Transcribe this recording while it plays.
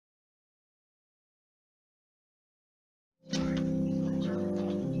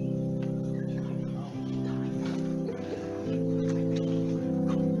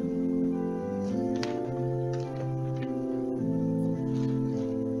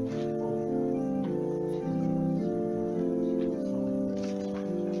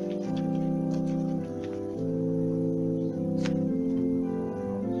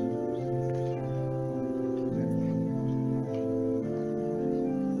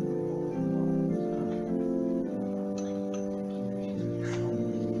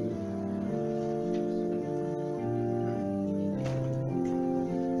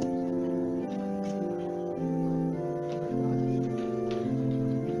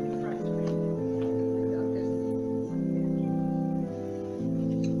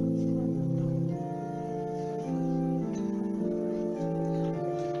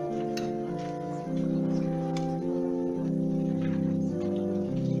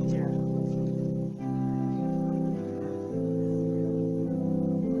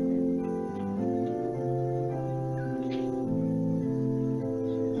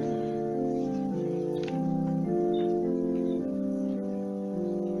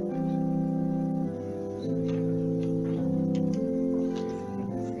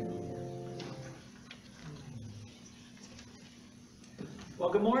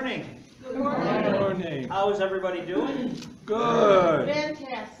How's everybody doing? Good.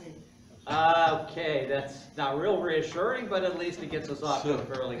 Fantastic. Okay, that's not real reassuring, but at least it gets us off to a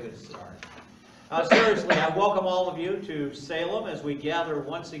fairly good start. Seriously, I welcome all of you to Salem as we gather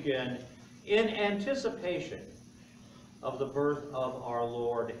once again in anticipation of the birth of our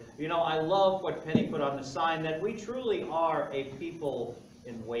Lord. You know, I love what Penny put on the sign, that we truly are a people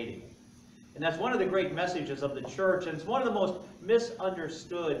in waiting. And that's one of the great messages of the church, and it's one of the most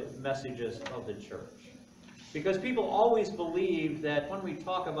misunderstood messages of the church. Because people always believe that when we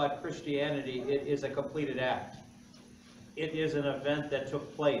talk about Christianity, it is a completed act. It is an event that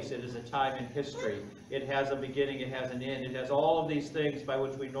took place. It is a time in history. It has a beginning, it has an end. It has all of these things by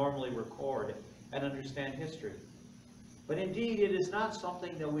which we normally record and understand history. But indeed, it is not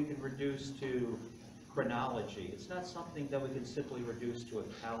something that we can reduce to chronology. It's not something that we can simply reduce to a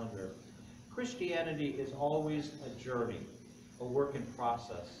calendar. Christianity is always a journey, a work in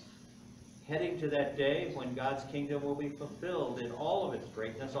process, heading to that day when God's kingdom will be fulfilled in all of its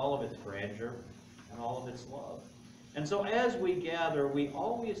greatness, all of its grandeur, and all of its love. And so as we gather, we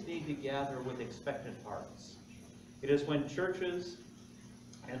always need to gather with expectant hearts. It is when churches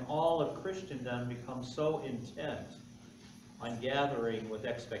and all of Christendom become so intent on gathering with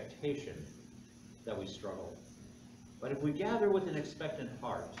expectation that we struggle. But if we gather with an expectant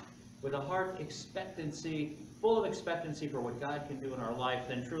heart, with a heart full of expectancy for what God can do in our life,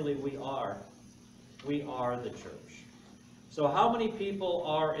 then truly we are the church. So how many people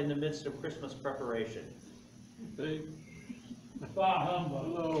are in the midst of Christmas preparation? I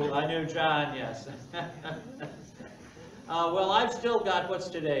knew John, yes. Well, I've still got, what's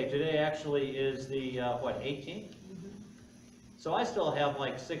today? Today actually is the, 18th? So I still have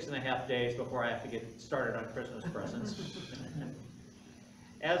like 6.5 days before I have to get started on Christmas presents.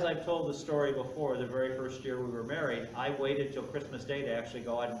 As I've told the story before, the very first year we were married, I waited till Christmas Day to actually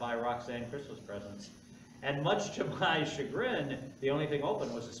go out and buy Roxanne Christmas presents. And much to my chagrin, the only thing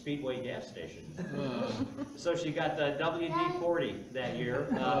open was a Speedway gas station. So she got the WD-40 that year,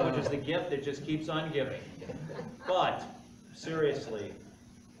 which is the gift that just keeps on giving. But, seriously,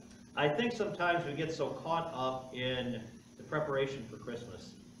 I think sometimes we get so caught up in the preparation for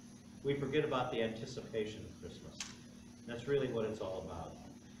Christmas, we forget about the anticipation of Christmas. That's really what it's all about.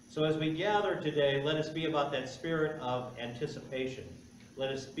 So as we gather today, let us be about that spirit of anticipation. Let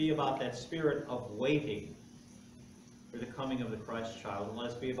us be about that spirit of waiting for the coming of the Christ child. And let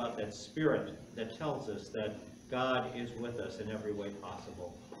us be about that spirit that tells us that God is with us in every way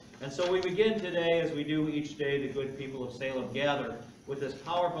possible. And so we begin today, as we do each day, the good people of Salem gather with this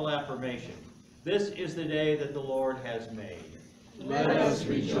powerful affirmation. This is the day that the Lord has made. Let us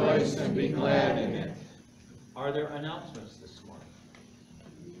rejoice and be glad in it. Are there announcements this morning?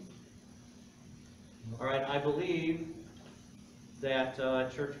 All right, I believe that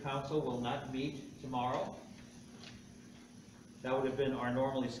Church Council will not meet tomorrow. That would have been our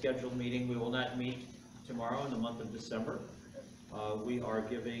normally scheduled meeting. We will not meet tomorrow in the month of December. We are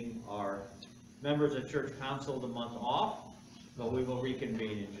giving our members of Church Council the month off, but we will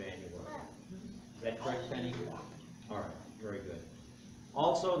reconvene in January. Is that correct, Penny? All right, very good.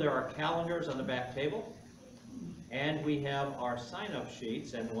 Also, there are calendars on the back table. And we have our sign-up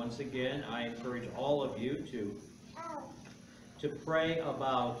sheets, and once again, I encourage all of you to pray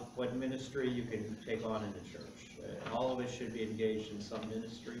about what ministry you can take on in the church. All of us should be engaged in some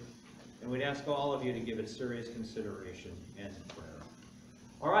ministry, and we'd ask all of you to give it serious consideration and prayer.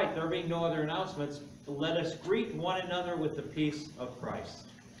 All right, there being no other announcements, let us greet one another with the peace of Christ.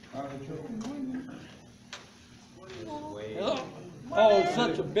 Oh,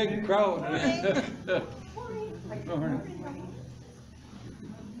 such a big crowd.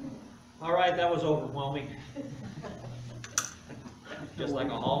 All right, that was overwhelming. Just like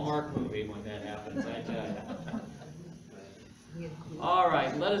a Hallmark movie when that happens, I tell you. All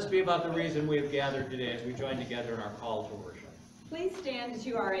right, let us be about the reason we have gathered today as we join together in our call to worship. Please stand as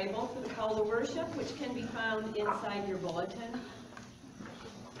you are able for the call to worship, which can be found inside your bulletin.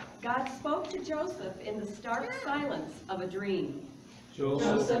 God spoke to Joseph in the stark silence of a dream.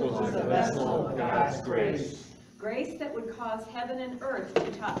 Joseph was a vessel of God's grace. Grace that would cause heaven and earth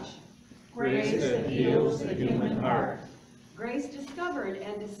to touch. Grace that heals the human heart. Grace discovered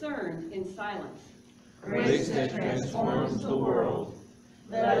and discerned in silence. Grace that transforms the world.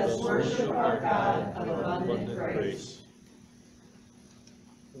 Let us worship our God of abundant grace.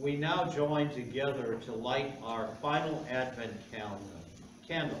 We now join together to light our final Advent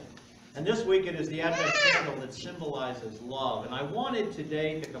candle. And this week it is the Advent candle that symbolizes love. And I wanted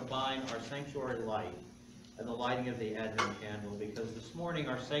today to combine our sanctuary light and the lighting of the Advent candle, because this morning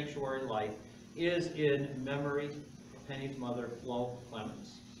our sanctuary light is in memory of Penny's mother, Flo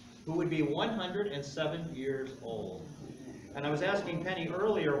Clemens. who would be 107 years old. And I was asking Penny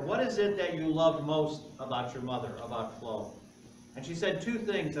earlier, what is it that you loved most about your mother, about Flo? And she said two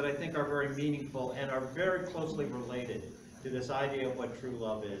things that I think are very meaningful and are very closely related to this idea of what true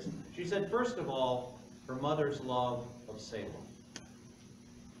love is. She said, first of all, her mother's love of Salem.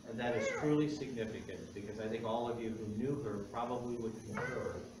 And that is truly significant, because I think all of you who knew her probably would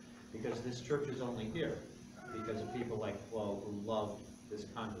concur, because this church is only here because of people like Flo who loved this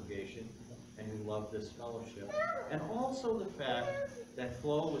congregation and who loved this fellowship. And also the fact that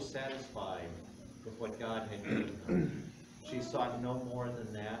Flo was satisfied with what God had given her. She sought no more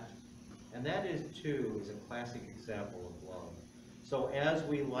than that. And that is, too, is a classic example of love. So as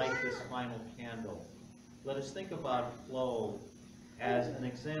we light this final candle, let us think about Flo as an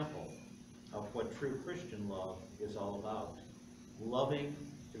example of what true Christian love is all about. Loving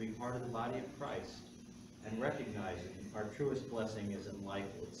to be part of the body of Christ and recognizing our truest blessing is in life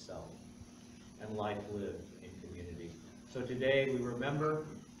itself and life lived in community. So today we remember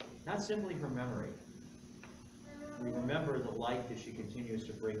not simply her memory, we remember the light that she continues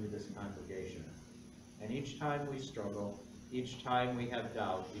to bring to this congregation. And each time we struggle, each time we have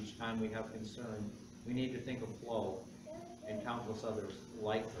doubt, each time we have concern, we need to think of Flo and countless others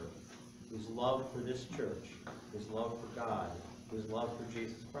like her, whose love for this church, whose love for God, whose love for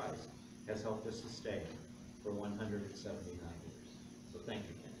Jesus Christ has helped us sustain for 179 years. So thank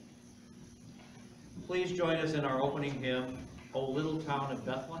you, Ken. Please join us in our opening hymn, O Little Town of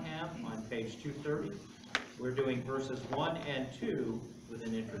Bethlehem, on page 230. We're doing verses 1 and 2 with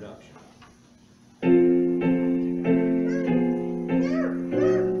an introduction.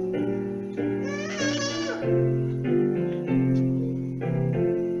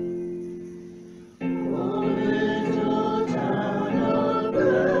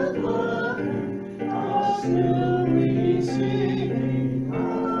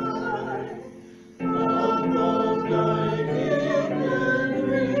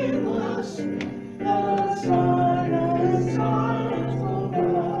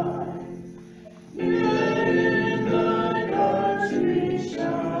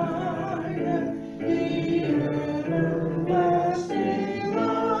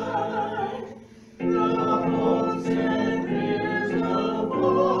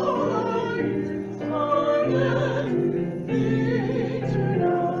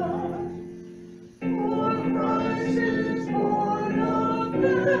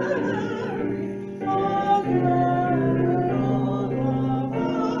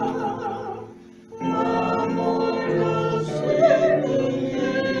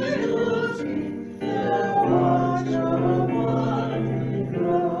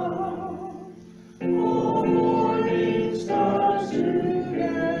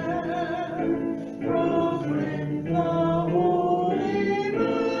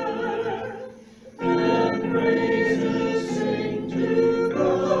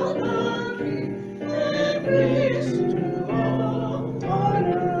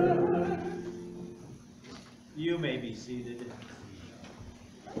 You may be seated.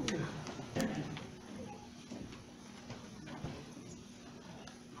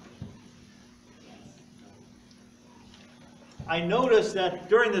 I noticed that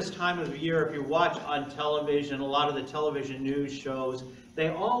during this time of the year, if you watch on television, a lot of the television news shows, they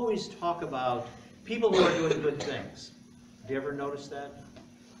always talk about people who are doing good things. Have you ever noticed that?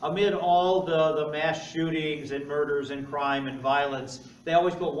 Amid all the mass shootings and murders and crime and violence, they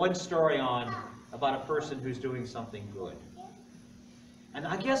always put one story on about a person who's doing something good. And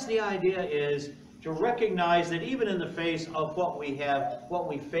I guess the idea is to recognize that even in the face of what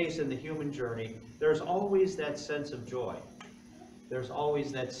we face in the human journey, there's always that sense of joy. There's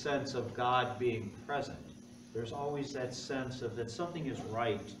always that sense of God being present. There's always that sense of that something is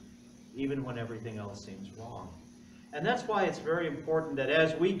right, even when everything else seems wrong. And that's why it's very important that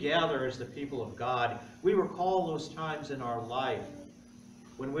as we gather as the people of God, we recall those times in our life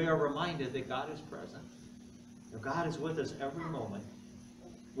when we are reminded that God is present. That God is with us every moment.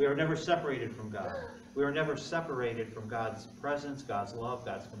 We are never separated from God. We are never separated from God's presence, God's love,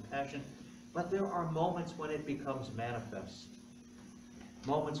 God's compassion. But there are moments when it becomes manifest.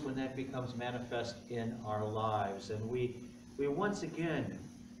 Moments when that becomes manifest in our lives. And we once again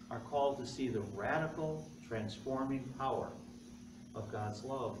are called to see the radical, transforming power of God's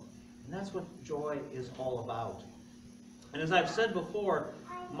love. And that's what joy is all about. And as I've said before,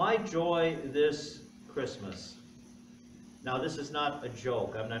 my joy this Christmas, now this is not a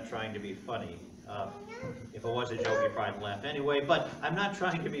joke, I'm not trying to be funny. If it was a joke, you'd probably laugh anyway, but I'm not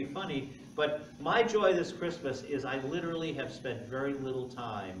trying to be funny. But my joy this Christmas is I literally have spent very little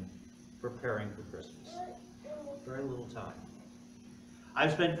time preparing for Christmas. Very little time.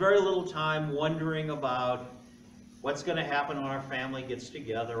 I've spent very little time wondering about what's going to happen when our family gets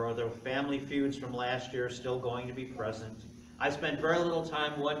together, or the family feuds from last year are still going to be present. I spent very little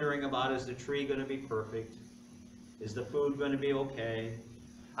time wondering about, is the tree going to be perfect? Is the food going to be okay?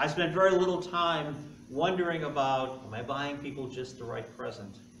 I spent very little time wondering about, am I buying people just the right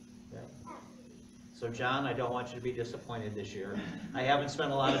present? Okay. So John, I don't want you to be disappointed this year. I haven't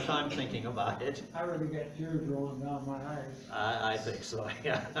spent a lot of time thinking about it. I already got tears rolling down my eyes. I think so,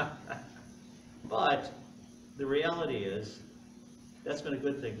 yeah. But the reality is, that's been a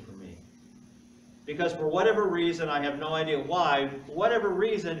good thing for me. Because for whatever reason, I have no idea why, for whatever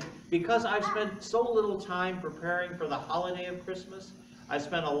reason, because I've spent so little time preparing for the holiday of Christmas, I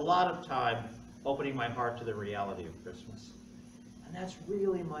spent a lot of time opening my heart to the reality of Christmas. And that's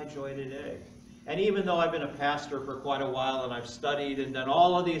really my joy today. And even though I've been a pastor for quite a while, and I've studied and done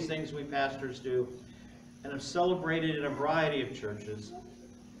all of these things we pastors do, and I've celebrated in a variety of churches,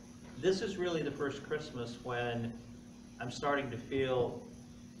 this is really the first Christmas when I'm starting to feel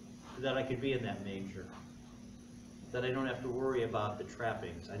that I could be in that manger. That I don't have to worry about the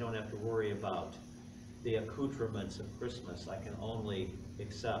trappings. I don't have to worry about the accoutrements of Christmas. I can only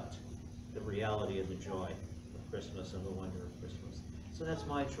accept the reality and the joy of Christmas and the wonder of Christmas. So that's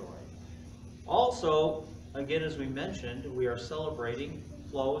my joy. Also, again, as we mentioned, we are celebrating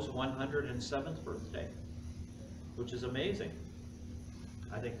Flo's 107th birthday, which is amazing.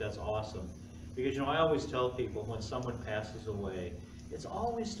 I think that's awesome. Because, you know, I always tell people when someone passes away, it's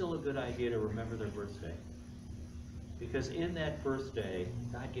always still a good idea to remember their birthday. Because in that birthday,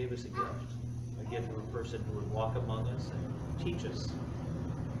 God gave us a gift of a person who would walk among us and teach us,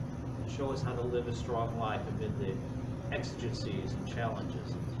 and show us how to live a strong life amid the exigencies and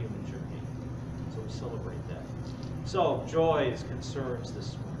challenges of the human journey. So we celebrate that. So, joys, concerns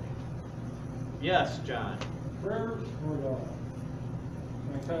this morning. Yes, John. Prayers for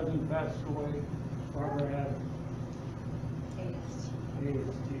my cousin passed away. Barbara had AST.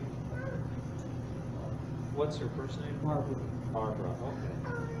 What's her first name? Barbara. Barbara, okay.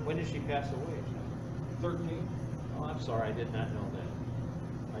 When did she pass away, John? 13. Oh, I'm sorry, I did not know that.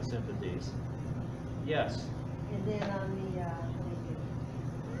 My sympathies. Yes. And then on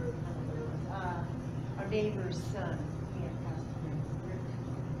our neighbor's son, he had passed away, Rick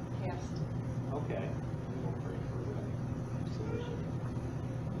Caston. Okay. We will pray for Rick. Absolutely.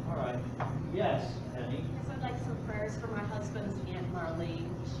 All right. Yes, Penny. Yes, I'd like some prayers for my husband's Aunt Marlene.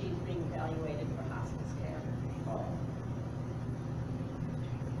 She's being evaluated for hospice care. Oh.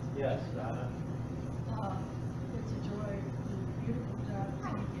 Yes, Donna. It's a joy, a beautiful job.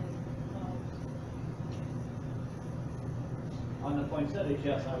 On the poinsettias,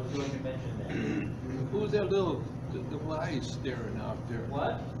 yes, I was going to mention that. Who's that little eyes staring out there?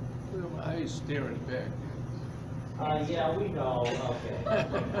 What? Little eyes staring back. Yeah, we know, okay.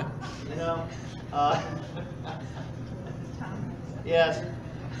 You know, yes,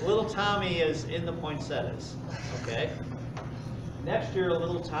 little Tommy is in the poinsettias, okay? Next year,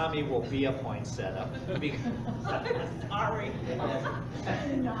 little Tommy will be a poinsettia. Sorry.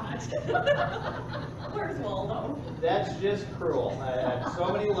 Not. Where's Waldo? That's just cruel. At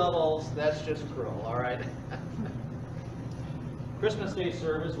so many levels, that's just cruel, all right? Christmas Day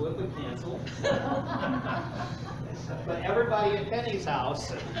service will be canceled. But everybody at Penny's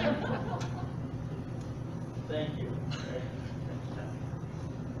house. Thank you.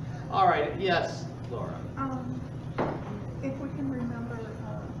 All right, yes, Laura. If we can remember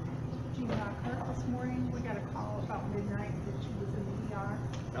Jean Lockhart this morning, we got a call about midnight that she was in the ER.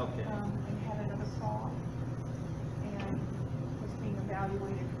 Okay. And had another fall and was being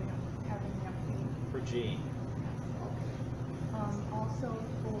evaluated for having empathy. For Jean. Also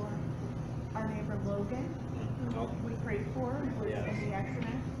for our neighbor Logan, who Oh. we prayed for, who was Yes. in the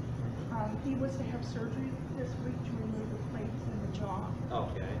accident. He was to have surgery this week to remove the plates in the jaw.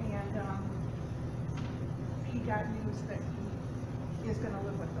 Okay. And he got news that he is going to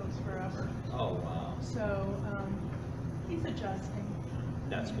live with those forever. Oh, wow. So he's adjusting.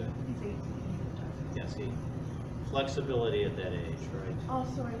 That's good. He's 18, he's adjusting. Yes, he, flexibility at that age, right?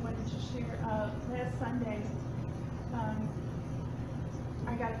 Also, I wanted to share, last Sunday,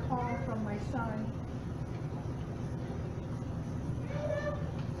 I got a call from my son.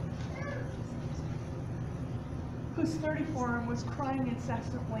 Who's 34 and was crying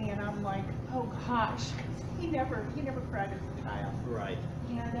incessantly, and I'm like, oh gosh, he never cried as a child. Right.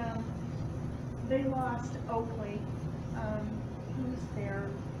 And they lost Oakley, who's their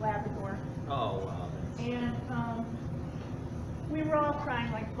Labrador. Oh, wow. And we were all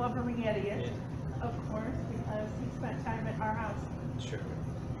crying like blubbering idiots, of course, because he spent time at our house. Sure.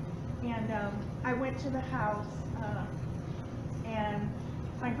 And I went to the house, And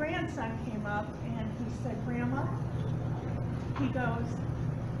my grandson came up and he said, Grandma, he goes,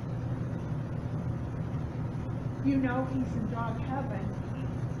 you know he's in dog heaven.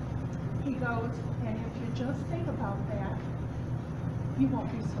 He goes, and if you just think about that, you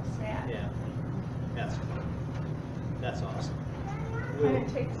won't be so sad. Yeah, that's awesome. And it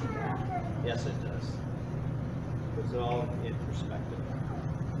takes you back. Yes, it does. Puts it all in perspective.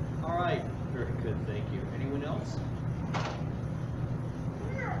 All right, very good, thank you. Anyone else?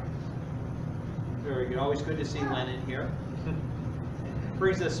 Very good, always good to see Len in here.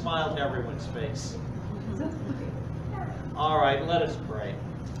 Brings a smile to everyone's face. All right, let us pray.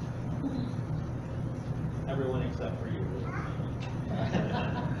 Everyone except for you.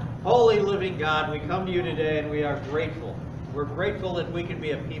 Holy living God, we come to you today and we are grateful. We're grateful that we can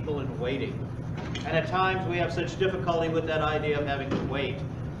be a people in waiting. And at times we have such difficulty with that idea of having to wait.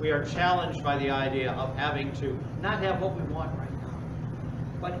 We are challenged by the idea of having to not have what we want right now.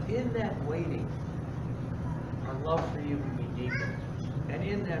 But in that waiting, our love for you can be deepened. And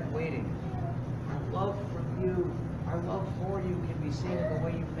in that waiting, our love from you, our love for you can be seen in the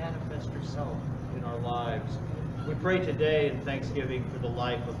way you manifest yourself in our lives. We pray today in thanksgiving for the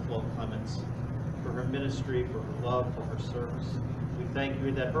life of Flo Clements, for her ministry, for her love, for her service. We thank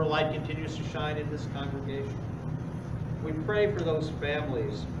you that her light continues to shine in this congregation. We pray for those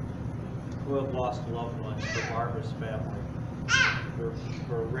families who have lost loved ones, for Barbara's family,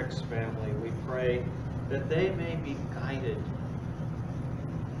 for Rick's family. We pray that they may be guided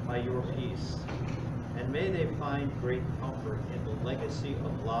by your peace, and may they find great comfort in the legacy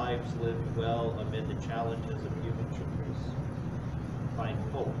of lives lived well amid the challenges of human choice. Find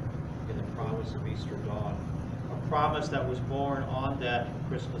hope in the promise of Easter dawn, a promise that was born on that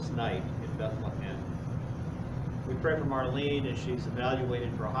Christmas night in Bethlehem. We pray for Marlene as she's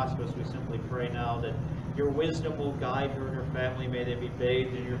evaluated for hospice. We simply pray now that your wisdom will guide her and her family. May they be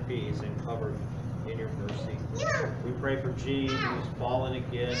bathed in your peace and covered in your mercy. We pray for Jean, who's fallen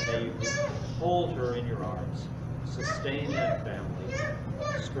again. May you hold her in your arms. Sustain that family.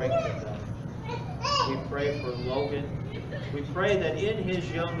 Strengthen them. We pray for Logan. We pray that in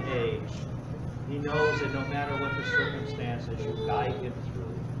his young age, he knows that no matter what the circumstances, you guide him through.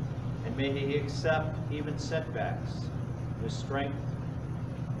 And may he accept even setbacks with strength,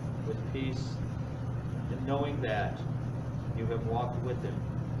 with peace, and knowing that you have walked with him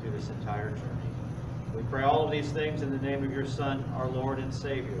through this entire journey. We pray all of these things in the name of your Son, our Lord and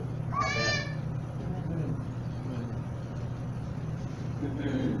Savior. Amen.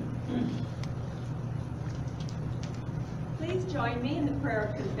 Please join me in the prayer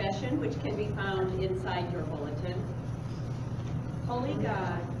of confession, which can be found inside your bulletin. Holy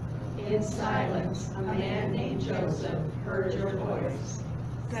God, In silence, a man named Joseph heard your voice.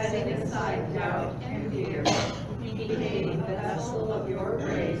 Setting aside doubt and fear, he became a vessel of your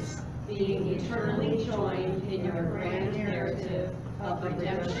grace, being eternally joined in your grand narrative of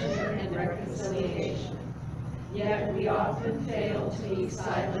redemption and reconciliation. Yet we often fail to be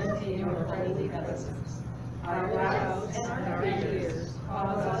silent in your holy presence. Our doubts and our fears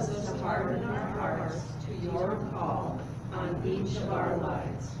cause us to harden our hearts to your call on each of our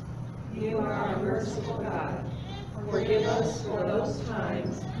lives. You are a merciful God. Forgive us for those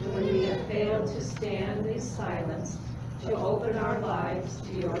times when we have failed to stand in silence, to open our lives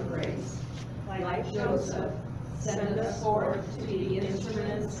to your grace. Like Joseph, send us forth to be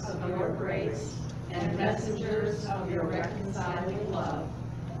instruments of your grace and messengers of your reconciling love,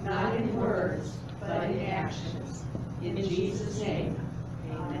 not in words, but in actions. In Jesus' name,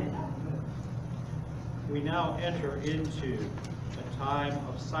 amen. We now enter into a time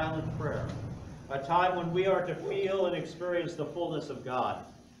of silent prayer, a time when we are to feel and experience the fullness of God,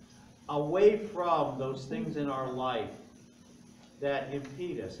 away from those things in our life that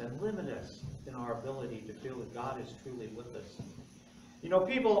impede us and limit us in our ability to feel that God is truly with us. You know,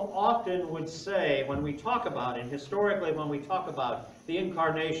 people often would say, when we talk about it, historically when we talk about the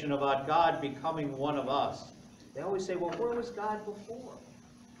incarnation, about God becoming one of us, they always say, well, where was God before?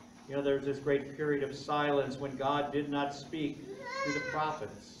 You know, there's this great period of silence when God did not speak to the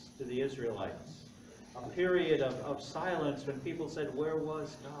prophets, to the Israelites. A period of silence when people said, where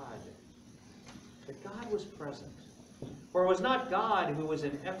was God? But God was present. For it was not God who was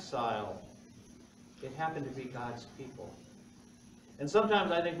in exile. It happened to be God's people. And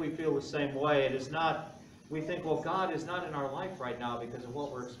sometimes I think we feel the same way. It is not, we think, well, God is not in our life right now because of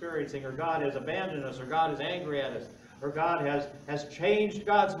what we're experiencing, or God has abandoned us, or God is angry at us, or God has changed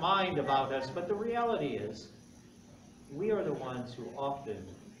God's mind about us. But the reality is, we are the ones who often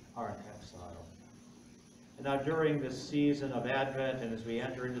are in exile. And now during this season of Advent, and as we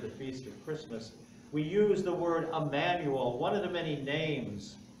enter into the Feast of Christmas, We use the word Emmanuel, one of the many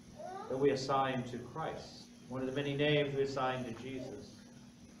names that we assign to Christ, one of the many names we assign to Jesus.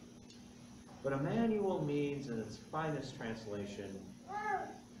 But Emmanuel means, in its finest translation,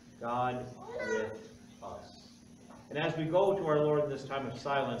 God with us. And as we go to our Lord in this time of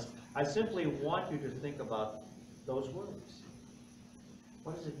silence, I simply want you to think about those words.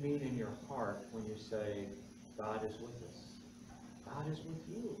 What does it mean in your heart when you say, God is with us? God is with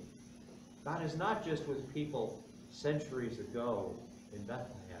you. God is not just with people centuries ago in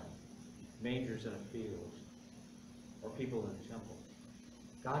Bethlehem, mangers in a field, or people in the temple.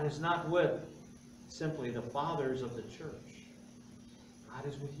 God is not with simply the fathers of the church. God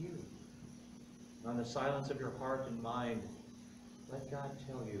is with you. On the silence of your heart and mind, let God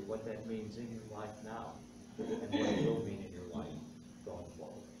tell you what that means in your life now and what it will mean in your life going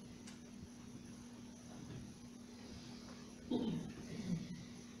forward.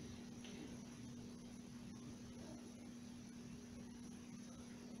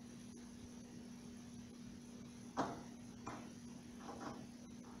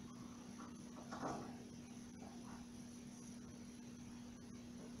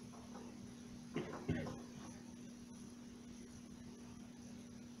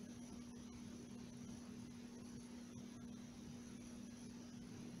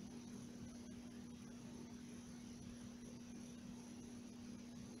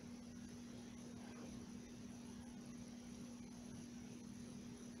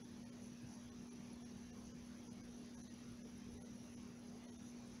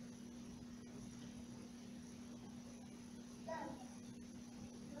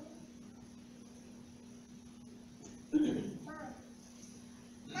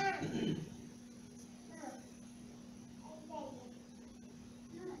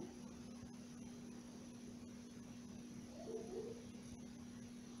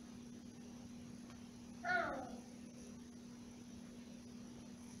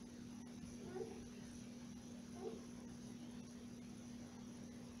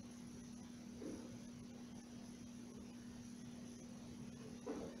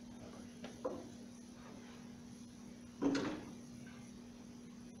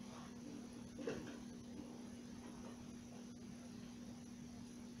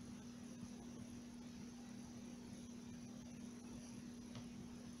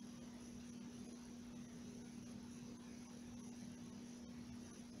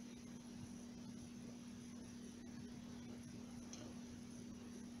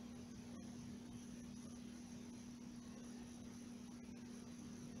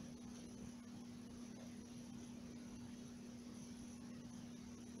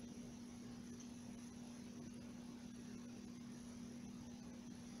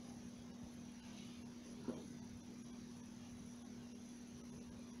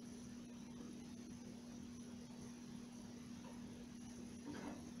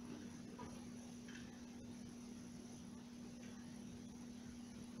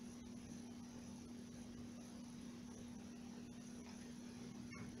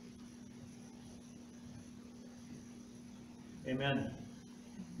 Amen.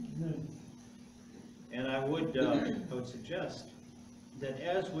 And I would suggest that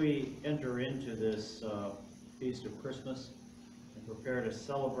as we enter into this Feast of Christmas and prepare to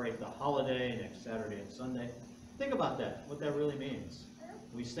celebrate the holiday next Saturday and Sunday, think about that, what that really means.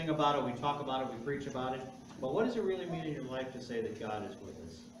 We sing about it, we talk about it, we preach about it, but what does it really mean in your life to say that God is with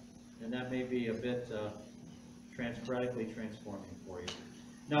us? And that may be a bit radically transforming for you.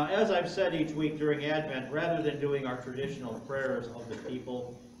 Now, as I've said each week during Advent, rather than doing our traditional prayers of the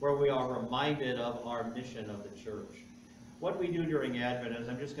people, where we are reminded of our mission of the church, what we do during Advent is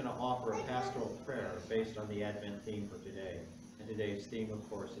I'm just going to offer a pastoral prayer based on the Advent theme for today. And today's theme, of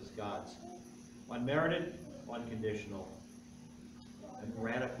course, is God's unmerited, unconditional, and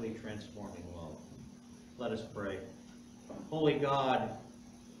radically transforming love. Let us pray. Holy God,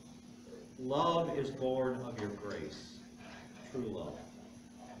 love is born of your grace, true love.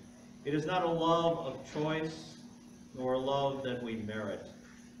 It is not a love of choice, nor a love that we merit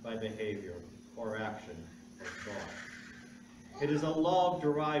by behavior or action or thought. It is a love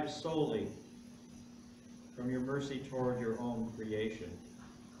derived solely from your mercy toward your own creation,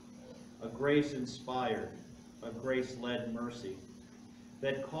 a grace-inspired, a grace-led mercy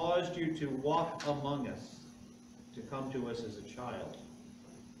that caused you to walk among us, to come to us as a child,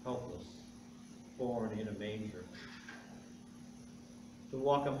 helpless, born in a manger, to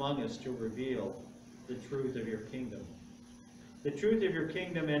walk among us to reveal the truth of your kingdom. The truth of your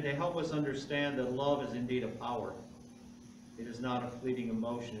kingdom, and to help us understand that love is indeed a power. It is not a fleeting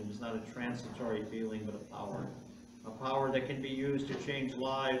emotion, it is not a transitory feeling, but a power. a power that can be used to change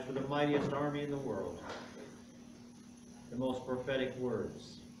lives for the mightiest army in the world. The most prophetic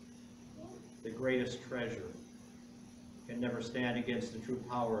words, the greatest treasure, can never stand against the true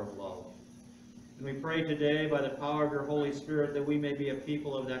power of love. And we pray today, by the power of your Holy Spirit, that we may be a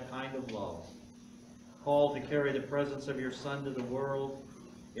people of that kind of love, called to carry the presence of your Son to the world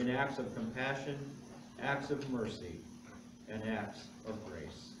in acts of compassion, acts of mercy, and acts of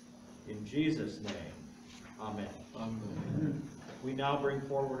grace. In Jesus' name, amen. Amen. We now bring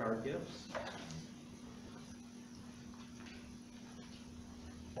forward our gifts.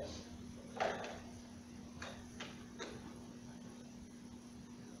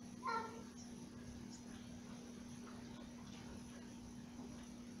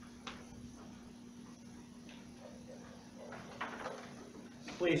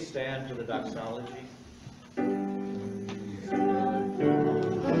 Please stand for the doxology.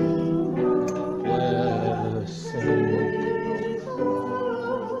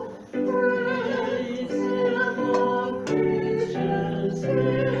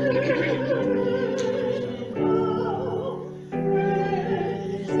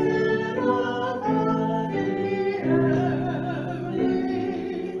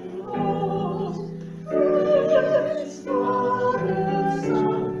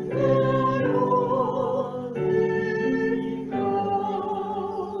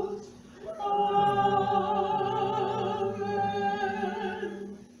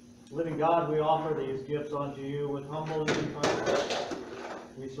 Living God, we offer these gifts unto you with humble and contrite hearts.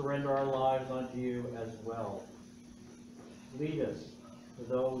 We surrender our lives unto you as well. Lead us to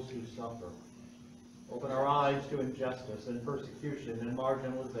those who suffer. Open our eyes to injustice and persecution and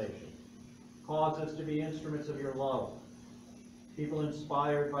marginalization. Cause us to be instruments of your love, people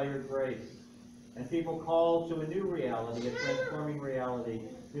inspired by your grace, and people called to a new reality, a transforming reality,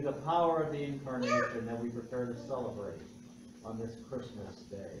 through the power of the Incarnation that we prepare to celebrate on this Christmas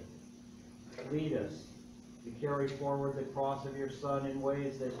day. Lead us to carry forward the cross of your Son in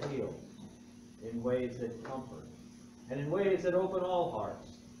ways that heal, in ways that comfort, and in ways that open all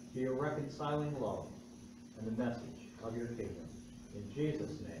hearts to your reconciling love and the message of your kingdom. In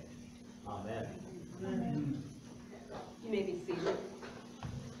Jesus' name, amen. You may be seated.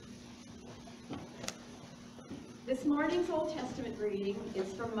 This morning's Old Testament reading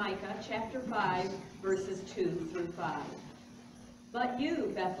is from Micah chapter 5, verses 2 through 5. But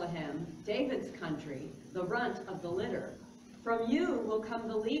you, Bethlehem, David's country, the runt of the litter, from you will come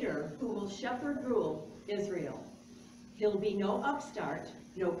the leader who will shepherd rule Israel. He'll be no upstart,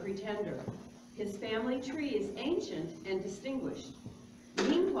 no pretender. His family tree is ancient and distinguished.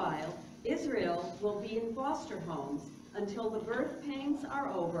 Meanwhile, Israel will be in foster homes until the birth pangs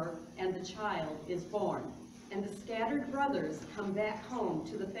are over and the child is born, and the scattered brothers come back home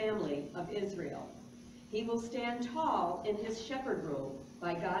to the family of Israel. He will stand tall in his shepherd rule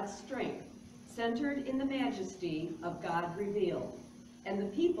by God's strength, centered in the majesty of God revealed. And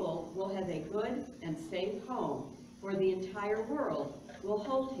the people will have a good and safe home, for the entire world will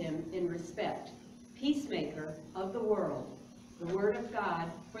hold him in respect. Peacemaker of the world, the word of God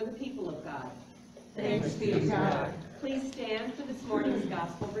for the people of God. Thanks be to God. Please stand for this morning's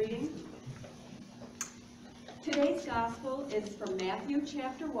gospel reading. Today's gospel is from Matthew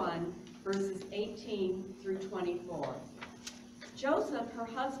chapter 1, verses 18 through 24. Joseph, her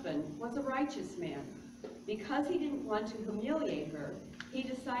husband, was a righteous man. Because he didn't want to humiliate her, he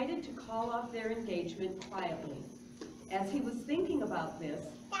decided to call off their engagement quietly. As he was thinking about this,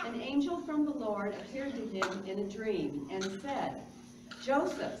 an angel from the Lord appeared to him in a dream and said,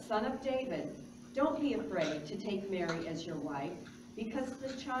 Joseph, son of David, don't be afraid to take Mary as your wife, because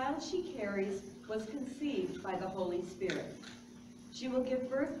the child she carries was conceived by the Holy Spirit. She will give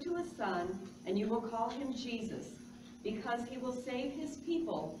birth to a son, and you will call him Jesus, because he will save his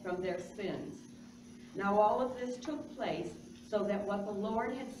people from their sins. Now all of this took place so that what the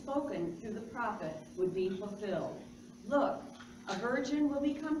Lord had spoken through the prophet would be fulfilled. Look, a virgin will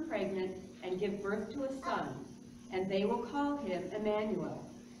become pregnant and give birth to a son, and they will call him Emmanuel.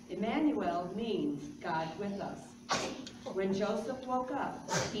 Emmanuel means God with us. When Joseph woke up,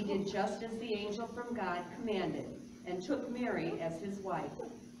 he did just as the angel from God commanded, and took Mary as his wife.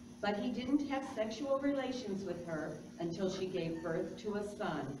 But he didn't have sexual relations with her until she gave birth to a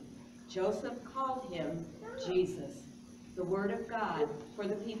son. Joseph called him Jesus, the word of God for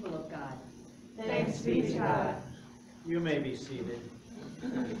the people of God. Thanks be to God. You may be seated.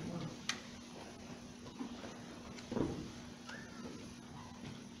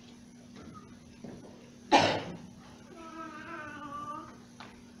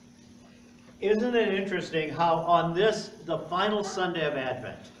 Isn't it interesting how on this, the final Sunday of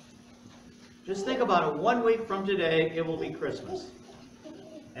Advent, Just think about it. 1 week from today, it will be Christmas.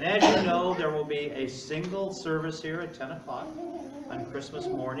 And as you know, there will be a single service here at 10 o'clock on Christmas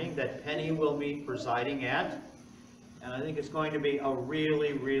morning that Penny will be presiding at. And I think it's going to be a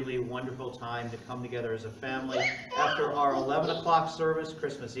really, really wonderful time to come together as a family after our 11 o'clock service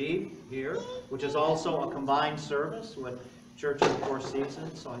Christmas Eve here, which is also a combined service with Church of the Four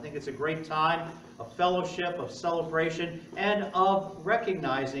Seasons. So I think it's a great time of fellowship, of celebration, and of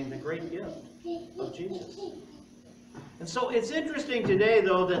recognizing the great gift of Jesus. And so it's interesting today,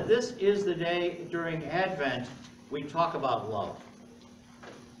 though, that this is the day during Advent we talk about love.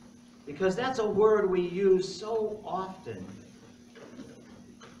 Because that's a word we use so often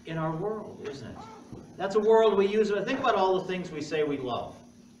in our world, isn't it? That's a word we use. Think about all the things we say we love.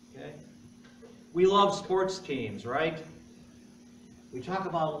 Okay? We love sports teams, right? We talk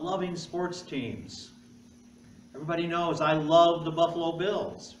about loving sports teams. Everybody knows I love the Buffalo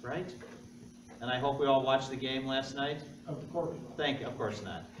Bills, right? And I hope we all watched the game last night. Of course. Thank you. Of course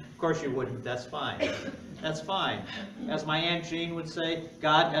not. Of course you wouldn't. That's fine. That's fine. As my Aunt Jean would say,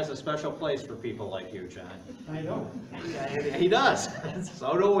 God has a special place for people like you, John. I know. He does.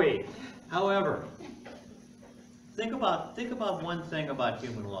 So do we. However, think about one thing about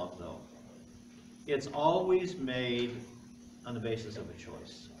human love, though. It's always made on the basis of a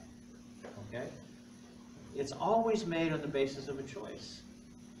choice. Okay? It's always made on the basis of a choice.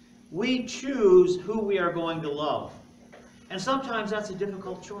 We choose who we are going to love. And sometimes that's a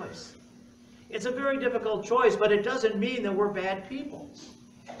difficult choice. It's a very difficult choice, but it doesn't mean that we're bad people.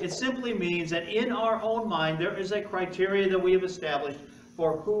 It simply means that in our own mind, there is a criteria that we have established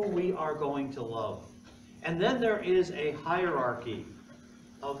for who we are going to love. And then there is a hierarchy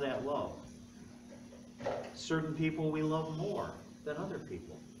of that love. Certain people we love more than other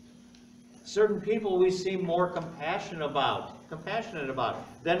people. Certain people we seem more compassionate about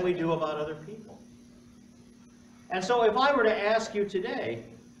than we do about other people. And so if I were to ask you today,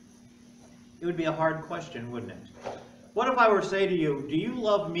 it would be a hard question, wouldn't it? What if I were to say to you, do you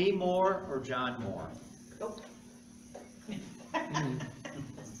love me more or John more? Nope.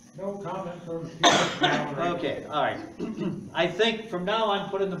 No comment from Peter. Okay, all right. I think from now on,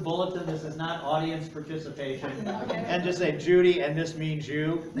 put in the bulletin, this is not audience participation. And just say, Judy, and this means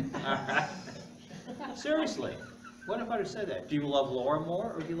you. All right. Seriously, what if I were to say that? Do you love Laura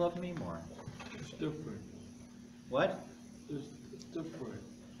more or do you love me more? It's different. What? It's different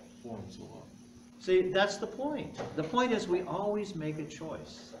forms of love. See, that's the point. The point is we always make a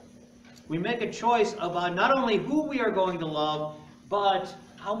choice. We make a choice about not only who we are going to love, but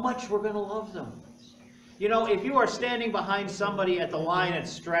how much we're going to love them. You know, if you are standing behind somebody at the line at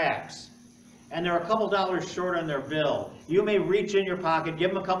Strax, and they're a couple dollars short on their bill, you may reach in your pocket,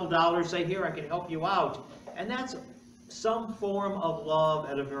 give them a couple dollars, say, here, I can help you out. And that's some form of love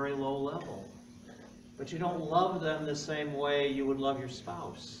at a very low level. But you don't love them the same way you would love your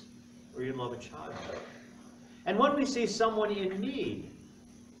spouse, or you'd love a child. And when we see someone in need,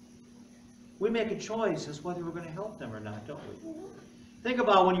 we make a choice as whether we're going to help them or not, don't we? Think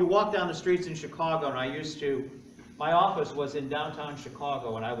about when you walk down the streets in Chicago, and my office was in downtown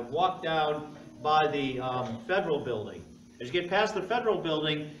Chicago, and I would walk down by the Federal Building. As you get past the Federal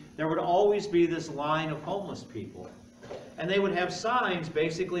Building, there would always be this line of homeless people. And they would have signs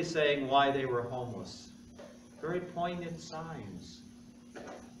basically saying why they were homeless. Very poignant signs.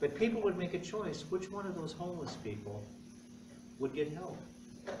 But people would make a choice. Which one of those homeless people would get help?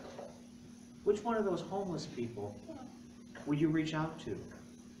 Which one of those homeless people would you reach out to?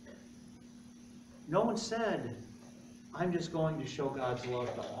 No one said, I'm just going to show God's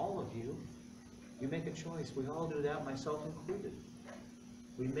love to all of you. You make a choice. We all do that, myself included.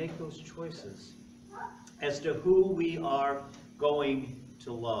 We make those choices as to who we are going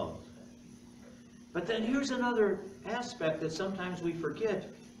to love. But then here's another aspect that sometimes we forget.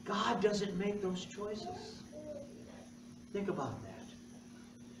 God doesn't make those choices. Think about that.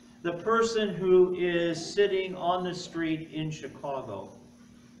 The person who is sitting on the street in Chicago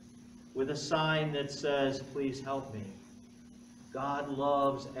with a sign that says, please help me. God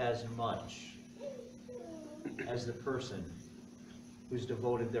loves as much as the person who's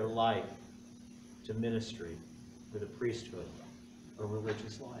devoted their life to ministry, or the priesthood, or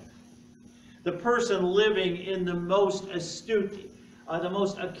religious life. The person living in the most astute, the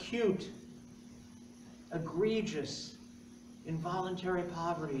most acute, egregious, involuntary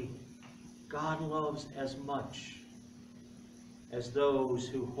poverty, God loves as much as those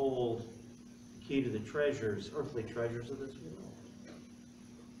who hold the key to the treasures, earthly treasures of this world.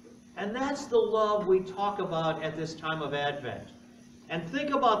 And that's the love we talk about at this time of Advent. And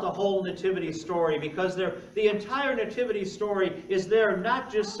think about the whole nativity story, because the entire nativity story is there not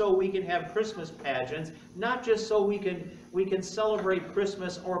just so we can have Christmas pageants, not just so we can celebrate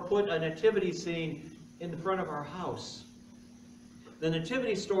Christmas or put a nativity scene in the front of our house. The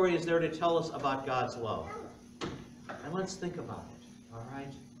nativity story is there to tell us about God's love. And let's think about it, all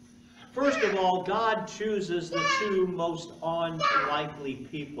right? First of all, God chooses the two most unlikely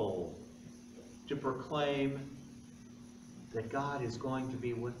people to proclaim that God is going to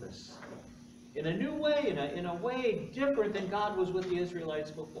be with us in a new way, in a way different than God was with the Israelites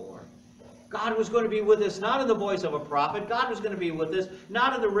before. God was going to be with us not in the voice of a prophet. God was going to be with us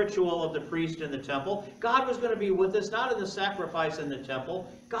not in the ritual of the priest in the temple. God was going to be with us not in the sacrifice in the temple.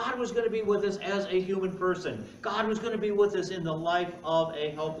 God was going to be with us as a human person. God was going to be with us in the life of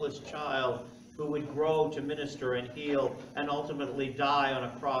a helpless child who would grow to minister and heal and ultimately die on a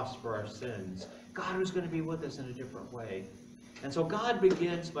cross for our sins. God was going to be with us in a different way. And so God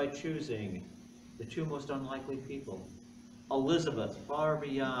begins by choosing the two most unlikely people. Elizabeth, far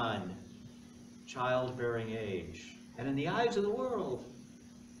beyond childbearing age. And in the eyes of the world,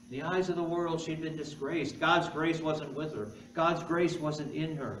 she'd been disgraced. God's grace wasn't with her. God's grace wasn't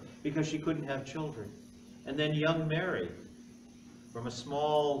in her because she couldn't have children. And then young Mary, from a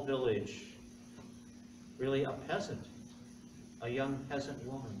small village, really a peasant, a young peasant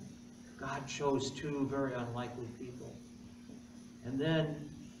woman. God chose two very unlikely people. And then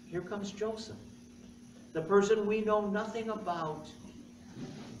here comes Joseph, the person we know nothing about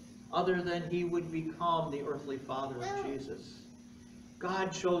other than he would become the earthly father of Jesus.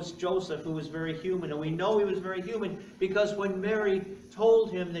 God chose Joseph, who was very human, and we know he was very human because when Mary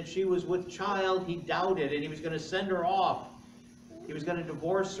told him that she was with child, he doubted, and he was going to send her off. He was going to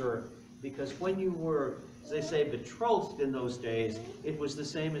divorce her, because when you were, as they say, betrothed in those days, it was the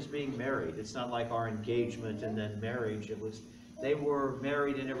same as being married. It's not like our engagement and then marriage. They were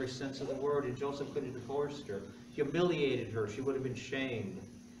married in every sense of the word, and Joseph could have divorced her, humiliated her. She would have been shamed,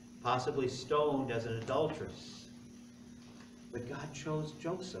 possibly stoned as an adulteress. But God chose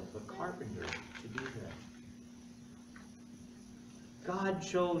Joseph, a carpenter, to do that. God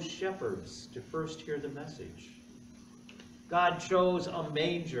chose shepherds to first hear the message. God chose a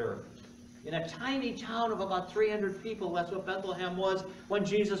manger in a tiny town of about 300 people. That's what Bethlehem was when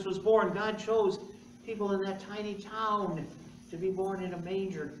Jesus was born. God chose people in that tiny town to be born in a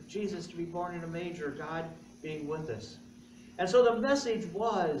manger. Jesus to be born in a manger, God being with us. And so the message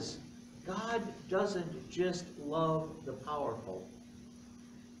was, God doesn't just love the powerful.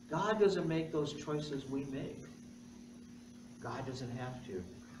 God doesn't make those choices we make. God doesn't have to,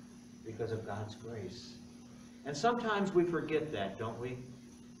 because of God's grace. And sometimes we forget that, don't we?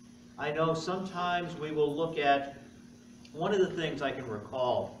 I know sometimes we will look at one of the things I can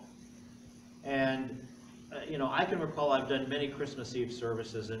recall, and I can recall I've done many Christmas Eve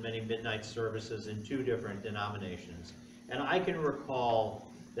services and many midnight services in 2 different denominations. And I can recall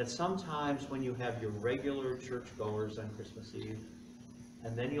that sometimes when you have your regular churchgoers on Christmas Eve,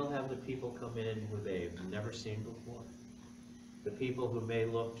 and then you'll have the people come in who they've never seen before. The people who may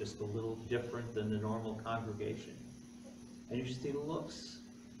look just a little different than the normal congregation. And you just see the looks.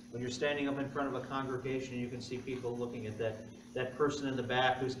 When you're standing up in front of a congregation, you can see people looking at that person in the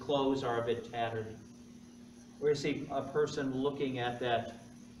back whose clothes are a bit tattered. Or you see a person looking at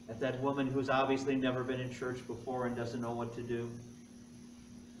that woman who's obviously never been in church before and doesn't know what to do.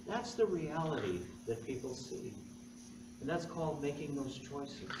 That's the reality that people see. And that's called making those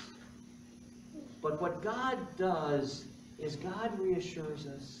choices. But what God does is God reassures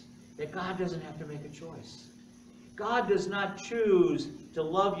us that God doesn't have to make a choice. God does not choose to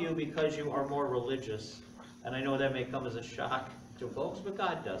love you because you are more religious. And I know that may come as a shock to folks, but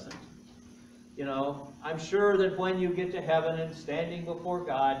God doesn't. I'm sure that when you get to heaven and standing before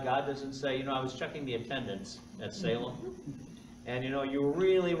God, God doesn't say, I was checking the attendance at Salem. And, you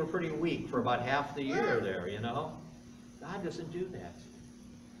really were pretty weak for about half the year there, God doesn't do that.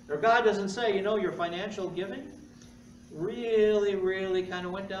 Or God doesn't say, your financial giving really, really kind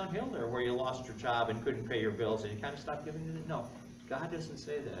of went downhill there where you lost your job and couldn't pay your bills and you kind of stopped giving it. No, God doesn't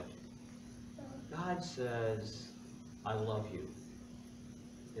say that. God says, I love you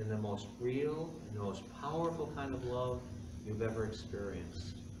in the most real and the most powerful kind of love you've ever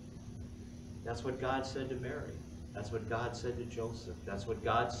experienced. That's what God said to Mary. That's what God said to Joseph. That's what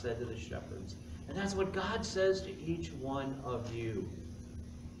God said to the shepherds. And that's what God says to each one of you.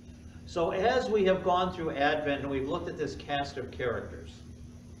 So as we have gone through Advent and we've looked at this cast of characters,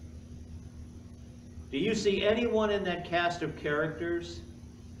 do you see anyone in that cast of characters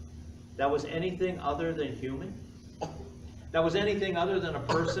that was anything other than human? That was anything other than a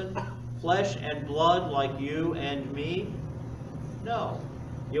person, flesh and blood like you and me? No.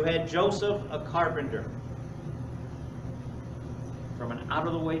 You had Joseph, a carpenter, from an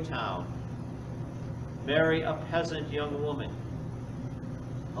out-of-the-way town. Mary, a peasant young woman.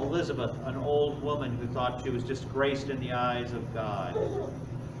 Elizabeth, an old woman who thought she was disgraced in the eyes of God.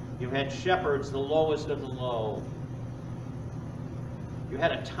 You had shepherds, the lowest of the low. You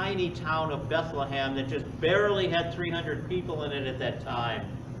had a tiny town of Bethlehem that just barely had 300 people in it at that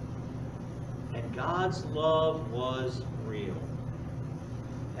time. And God's love was real.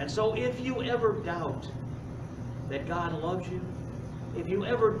 And so if you ever doubt that God loves you, if you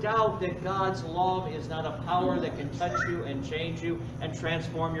ever doubt that God's love is not a power that can touch you and change you and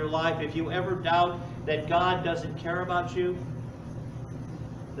transform your life, if you ever doubt that God doesn't care about you,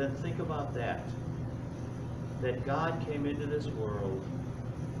 then think about that. That God came into this world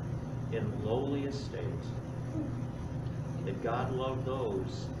in lowly estate. That God loved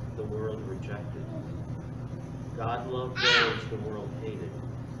those the world rejected. God loved those the world hated.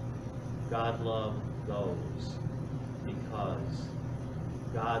 God loved those because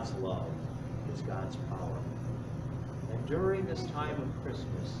God's love is God's power. And during this time of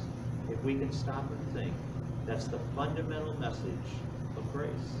Christmas, if we can stop and think, that's the fundamental message of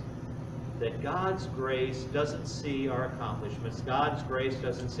grace. That God's grace doesn't see our accomplishments. God's grace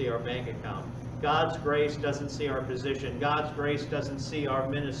doesn't see our bank account. God's grace doesn't see our position. God's grace doesn't see our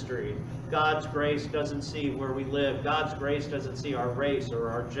ministry. God's grace doesn't see where we live. God's grace doesn't see our race or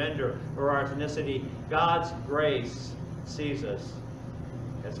our gender or our ethnicity. God's grace sees us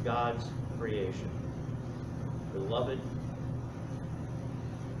as God's creation. Beloved,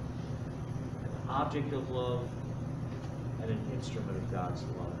 an object of love and an instrument of God's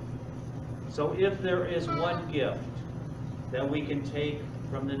love. So if there is one gift that we can take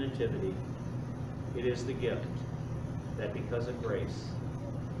from the Nativity, it is the gift that because of grace,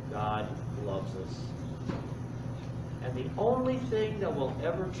 God loves us. And the only thing that will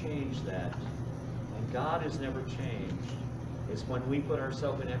ever change that, and God has never changed, is when we put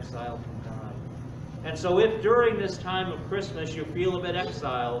ourselves in exile from God. And so if during this time of Christmas you feel a bit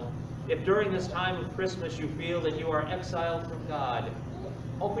exiled, if during this time of Christmas you feel that you are exiled from God,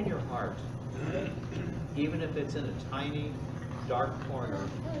 open your heart. Even if it's in a tiny, dark corner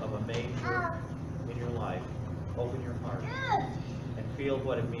of a manger in your life, open your heart and feel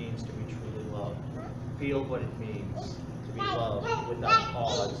what it means to be truly loved. Feel what it means to be loved without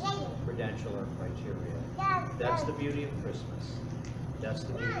cause, credential, or criteria. That's the beauty of Christmas. That's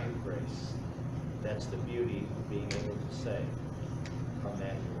the beauty of grace. That's the beauty of being able to say,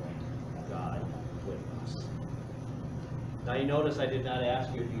 Emmanuel, God with us. Now you notice I did not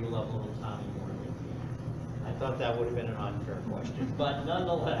ask you, do you love little Tommy more than me? I thought that would have been an unfair question. But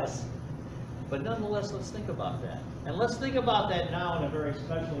nonetheless, let's think about that. And let's think about that now in a very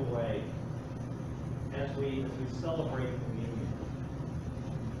special way as we celebrate communion.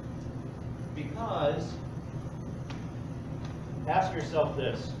 Because, ask yourself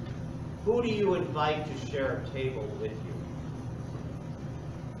this, who do you invite to share a table with you?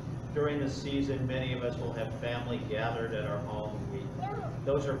 During this season, many of us will have family gathered at our home.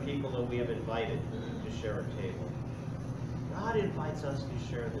 Those are people that we have invited to share a table. God invites us to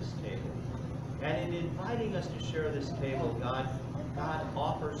share this table. And in inviting us to share this table, God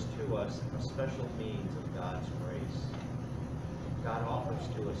offers to us a special means of God's grace. God offers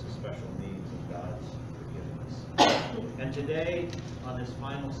to us a special means of God's forgiveness. And today, on this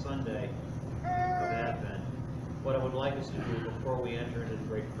final Sunday of Advent, what I would like us to do before we enter into the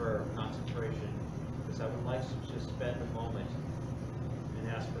great prayer of consecration is I would like us to just spend a moment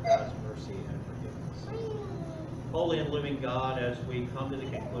and ask for God's mercy and forgiveness. Holy and living God, as we come to the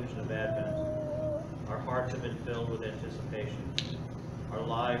conclusion of Advent, our hearts have been filled with anticipation. Our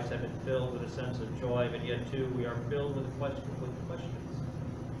lives have been filled with a sense of joy, but yet too we are filled with questions.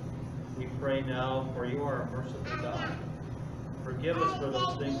 We pray now, for you are a merciful God. Forgive us for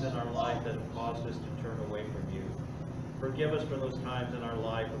those things in our life that have caused us to turn away from you. Forgive us for those times in our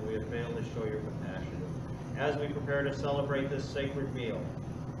life when we have failed to show your compassion. As we prepare to celebrate this sacred meal,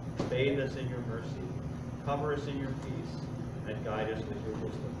 bathe us in your mercy, cover us in your peace, and guide us with your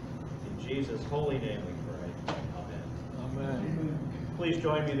wisdom. In Jesus' holy name we pray. Amen. Amen. Please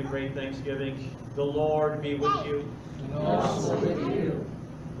join me in the great thanksgiving. The Lord be with you. And also with you.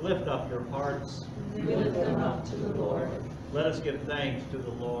 Lift up your hearts. We lift them up to the Lord. Let us give thanks to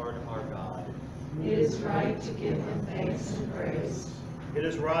the Lord our God. It is right to give him thanks and praise. It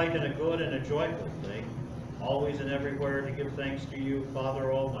is right and a good and a joyful thing, always and everywhere, to give thanks to you,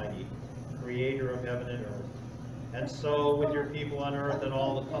 Father Almighty, Creator of heaven and earth. And so, with your people on earth and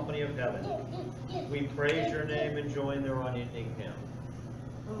all the company of heaven, we praise your name and join their unending hymn.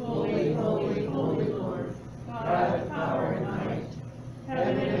 Holy, holy, holy Lord, God of power and might.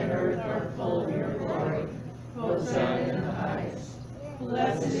 Heaven and earth are full of your glory. Hosanna in the highest.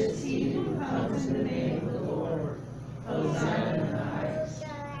 Blessed is he who comes in the name of the Lord. Hosanna in the highest.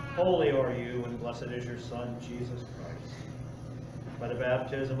 Holy are you, and blessed is your Son, Jesus Christ. By the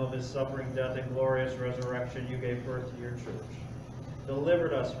baptism of his suffering, death, and glorious resurrection, you gave birth to your church,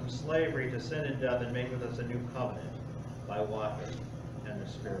 delivered us from slavery to sin and death, and made with us a new covenant by water and the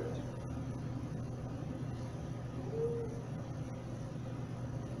Spirit.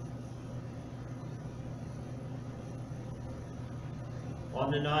 On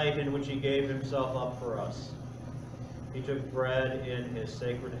the night in which he gave himself up for us, he took bread in his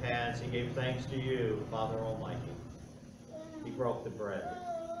sacred hands. He gave thanks to you, Father Almighty. He broke the bread.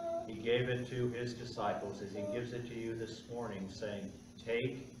 He gave it to his disciples as he gives it to you this morning, saying,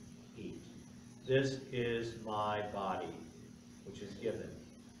 "Take, eat. This is my body, which is given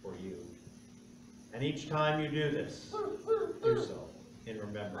for you." And each time you do this, do so in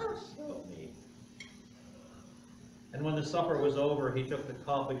remembrance of me. And when the supper was over, he took the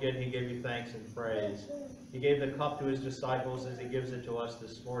cup again. He gave you thanks and praise. He gave the cup to his disciples as he gives it to us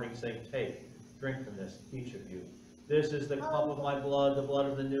this morning, saying, "Take, drink from this, each of you. This is the cup of my blood, the blood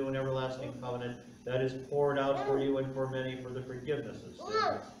of the new and everlasting covenant that is poured out for you and for many for the forgiveness of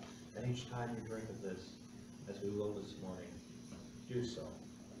sins." And each time you drink of this, as we will this morning, do so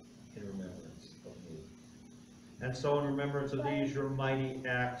in remembrance of me. And so in remembrance of these, your mighty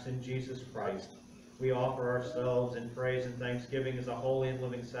acts in Jesus Christ, we offer ourselves in praise and thanksgiving as a holy and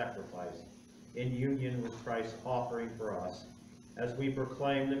living sacrifice, in union with Christ's offering for us, as we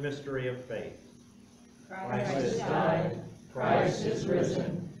proclaim the mystery of faith. Christ has died, Christ is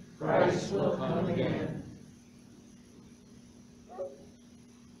risen, Christ will come again.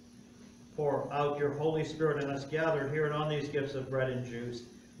 Pour out your Holy Spirit in us gathered here and on these gifts of bread and juice.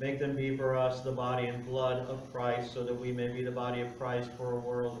 Make them be for us the body and blood of Christ, so that we may be the body of Christ for a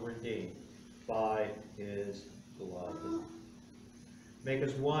world redeemed by his blood. Make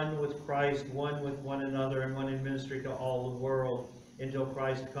us one with Christ, one with one another, and one in ministry to all the world, until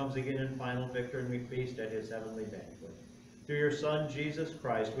Christ comes again in final victory and we feast at his heavenly banquet. Through your Son, Jesus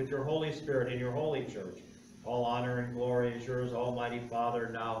Christ, with your Holy Spirit in your holy church, all honor and glory is yours, Almighty Father,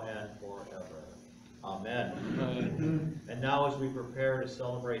 now and forever. Amen. Amen. And now as we prepare to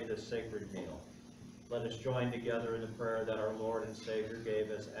celebrate this sacred meal, let us join together in the prayer that our Lord and Savior gave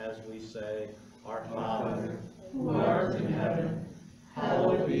us as we say, "Our Father, Who art in heaven,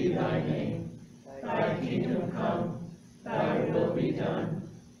 hallowed be thy name. Thy kingdom come, thy will be done,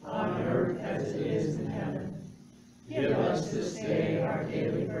 on earth as it is in heaven. Give us this day our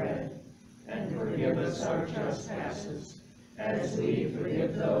daily bread, and forgive us our trespasses, as we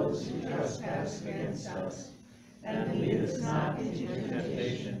forgive those who trespass against us. And lead us not into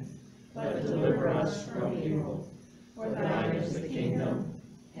temptation, but deliver us from evil. For thine is the kingdom,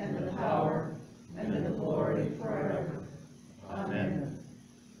 and the power, and the glory forever. Amen.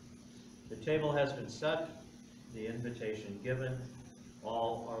 The table has been set, the invitation given.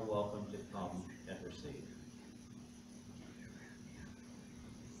 All are welcome to come and receive.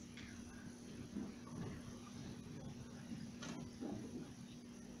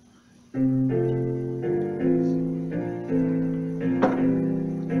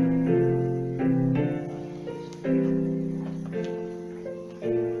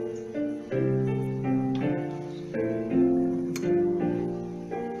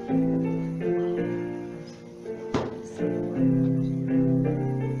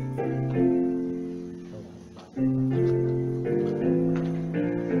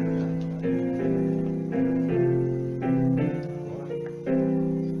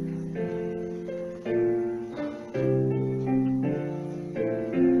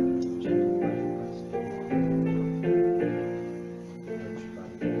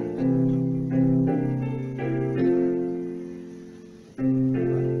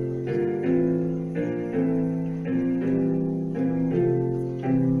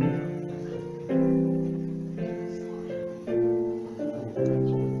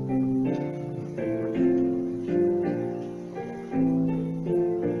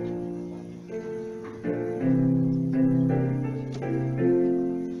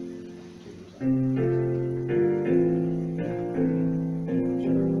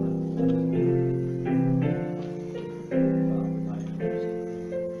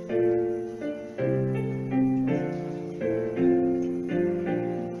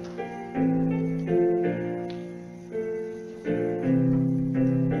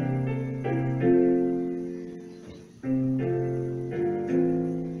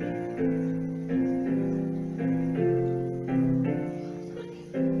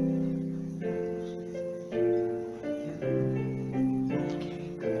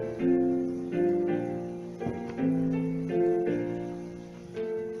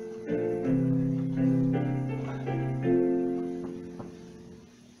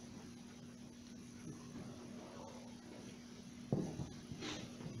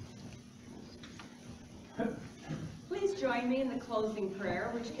 closing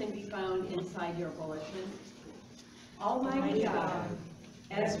prayer, which can be found inside your bulletin. Almighty God,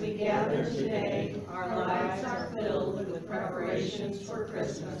 as we gather today, our lives are filled with preparations for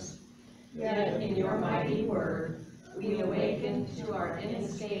Christmas. Yet in your mighty word, we awaken to our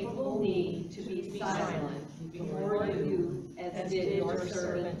inescapable need to be silent before you, as did your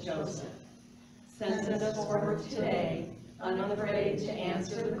servant Joseph. Send us forward today, unafraid to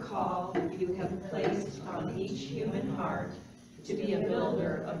answer the call you have placed on each human heart to be a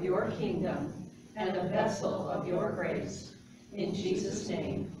builder of your kingdom and a vessel of your grace. In Jesus'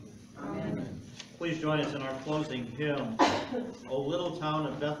 name, amen. Please join us in our closing hymn, O Little Town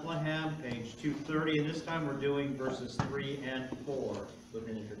of Bethlehem, page 230, and this time we're doing verses 3 and 4 with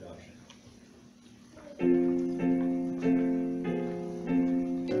an introduction.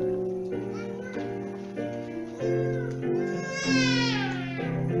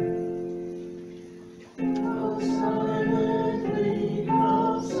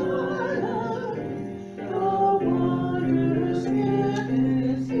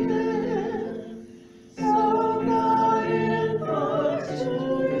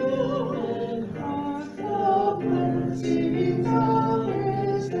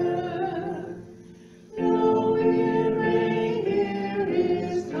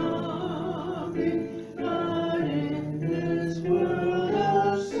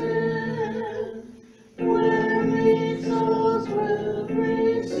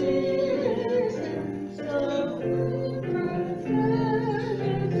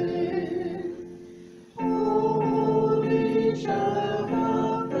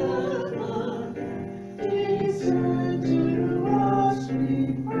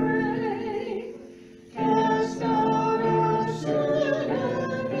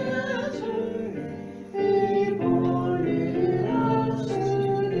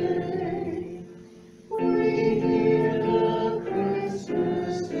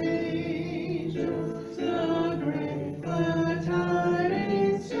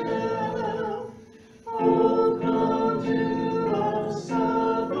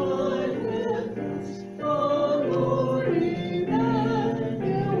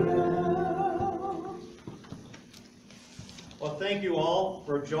 Thank you all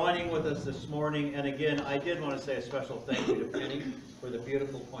for joining with us this morning. And again, I did want to say a special thank you to Penny for the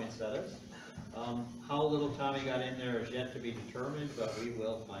beautiful poinsettias. How little Tommy got in there is yet to be determined, but we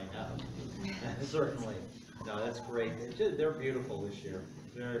will find out. Certainly. No, that's great. They're beautiful this year.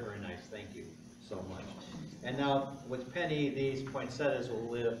 Very, very nice. Thank you so much. And now with Penny, these poinsettias will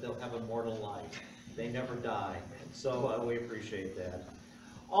live. They'll have a mortal life. They never die. So we appreciate that.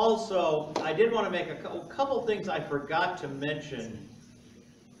 Also, I did want to make a couple things I forgot to mention.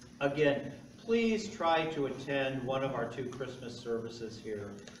 Again, please try to attend one of our 2 Christmas services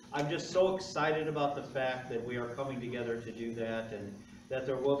here. I'm just so excited about the fact that we are coming together to do that, and that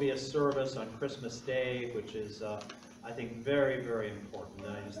there will be a service on Christmas Day, which is, I think, very, very important.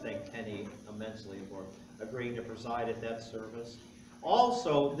 And I just thank Penny immensely for agreeing to preside at that service.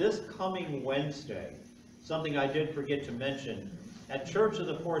 Also, this coming Wednesday, something I did forget to mention, at Church of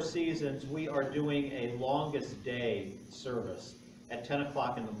the Four Seasons, we are doing a longest day service at 10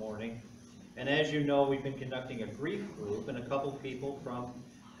 o'clock in the morning. And as you know, we've been conducting a grief group, and a couple people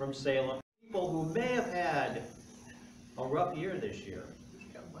from Salem, people who may have had a rough year this year,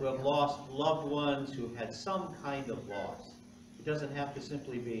 who have lost loved ones, who have had some kind of loss. It doesn't have to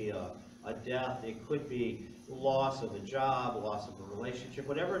simply be a death. It could be loss of a job, loss of a relationship,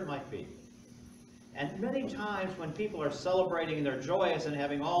 whatever it might be. And many times when people are celebrating and they're joyous and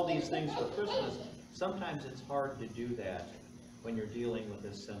having all these things for Christmas, sometimes it's hard to do that when you're dealing with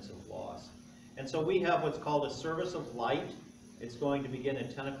this sense of loss. And so we have what's called a service of light. It's going to begin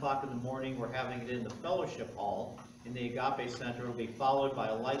at 10 o'clock in the morning. We're having it in the fellowship hall in the Agape Center. It'll be followed by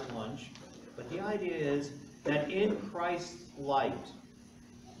a light lunch. But the idea is that in Christ's light,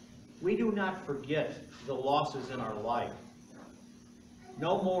 we do not forget the losses in our life.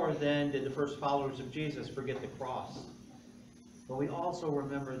 No more than did the first followers of Jesus forget the cross. But we also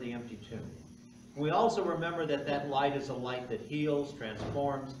remember the empty tomb. We also remember that that light is a light that heals,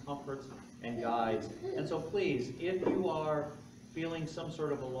 transforms, comforts, and guides. And so please, if you are feeling some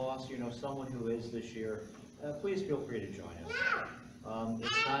sort of a loss, you know, someone who is this year, please feel free to join us.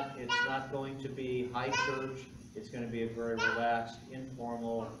 It's not going to be high church. It's going to be a very relaxed,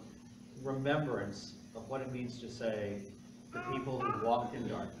 informal remembrance of what it means to say, the people who walked in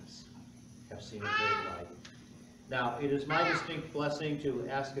darkness have seen a great light. Now, it is my distinct blessing to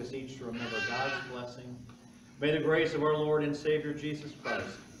ask us each to remember God's blessing. May the grace of our Lord and Savior Jesus Christ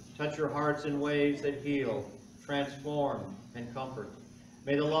touch your hearts in ways that heal, transform, and comfort.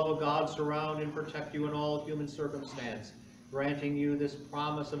 May the love of God surround and protect you in all human circumstance. granting you this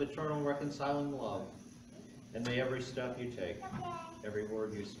promise of eternal reconciling love. And may every step you take, every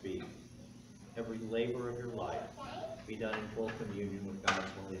word you speak, every labor of your life be done in full communion with God's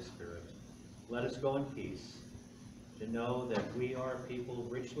Holy Spirit. Let us go in peace, to know that we are people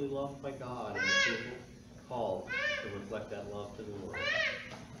richly loved by God and a people called to reflect that love to the world.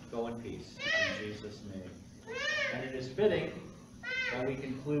 Go in peace, in Jesus' name. And it is fitting that we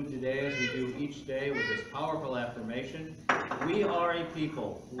conclude today, as we do each day, with this powerful affirmation: we are a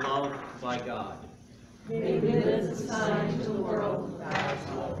people loved by God. May we live as a sign to the world of God's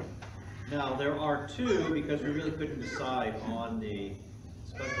love. Now, there are two, because we really couldn't decide on the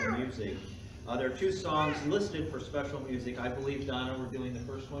special music. There are two songs listed for special music. I believe, Donna, we're doing the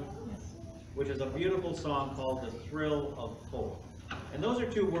first one, which is a beautiful song called The Thrill of Hope. And those are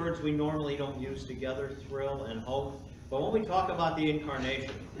two words we normally don't use together, thrill and hope. But when we talk about the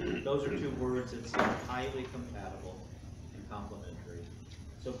incarnation, those are two words that seem highly compatible and complementary.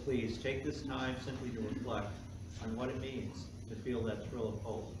 So please, take this time simply to reflect on what it means to feel that thrill of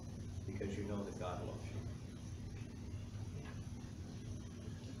hope, because you know that God loves you.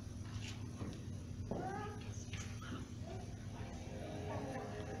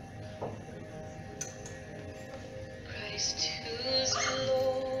 Christ, whose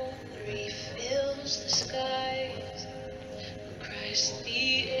glory fills the skies, Christ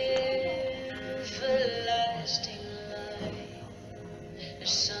the everlasting light, the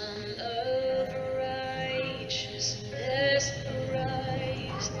Son of righteousness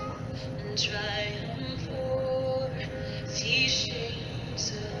arise and triumph o'er these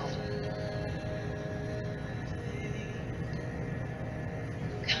shades of night.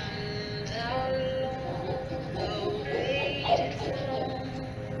 Come thou long-awaited throne,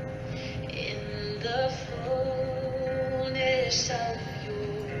 in the fullness of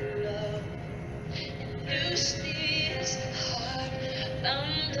your love, and loose this heart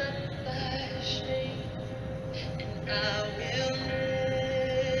bound up by shame, and I will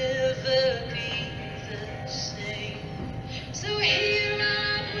never be the same. So here I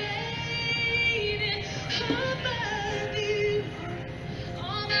wait in hope of you.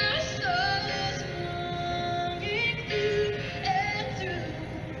 All my soul is longing through and through,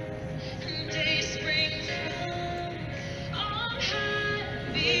 and day springs from on high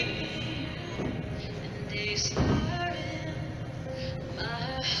beneath, and they start in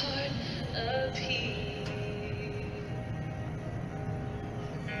my heart of peace.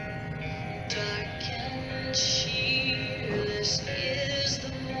 Dark and cheerless is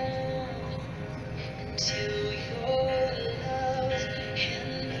the morn, until your love in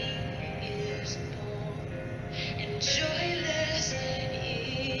me is born, and joyless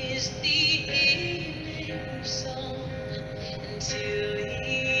is the evening song, until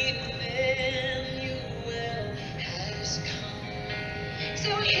Emmanuel has come. So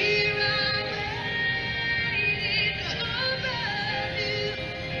here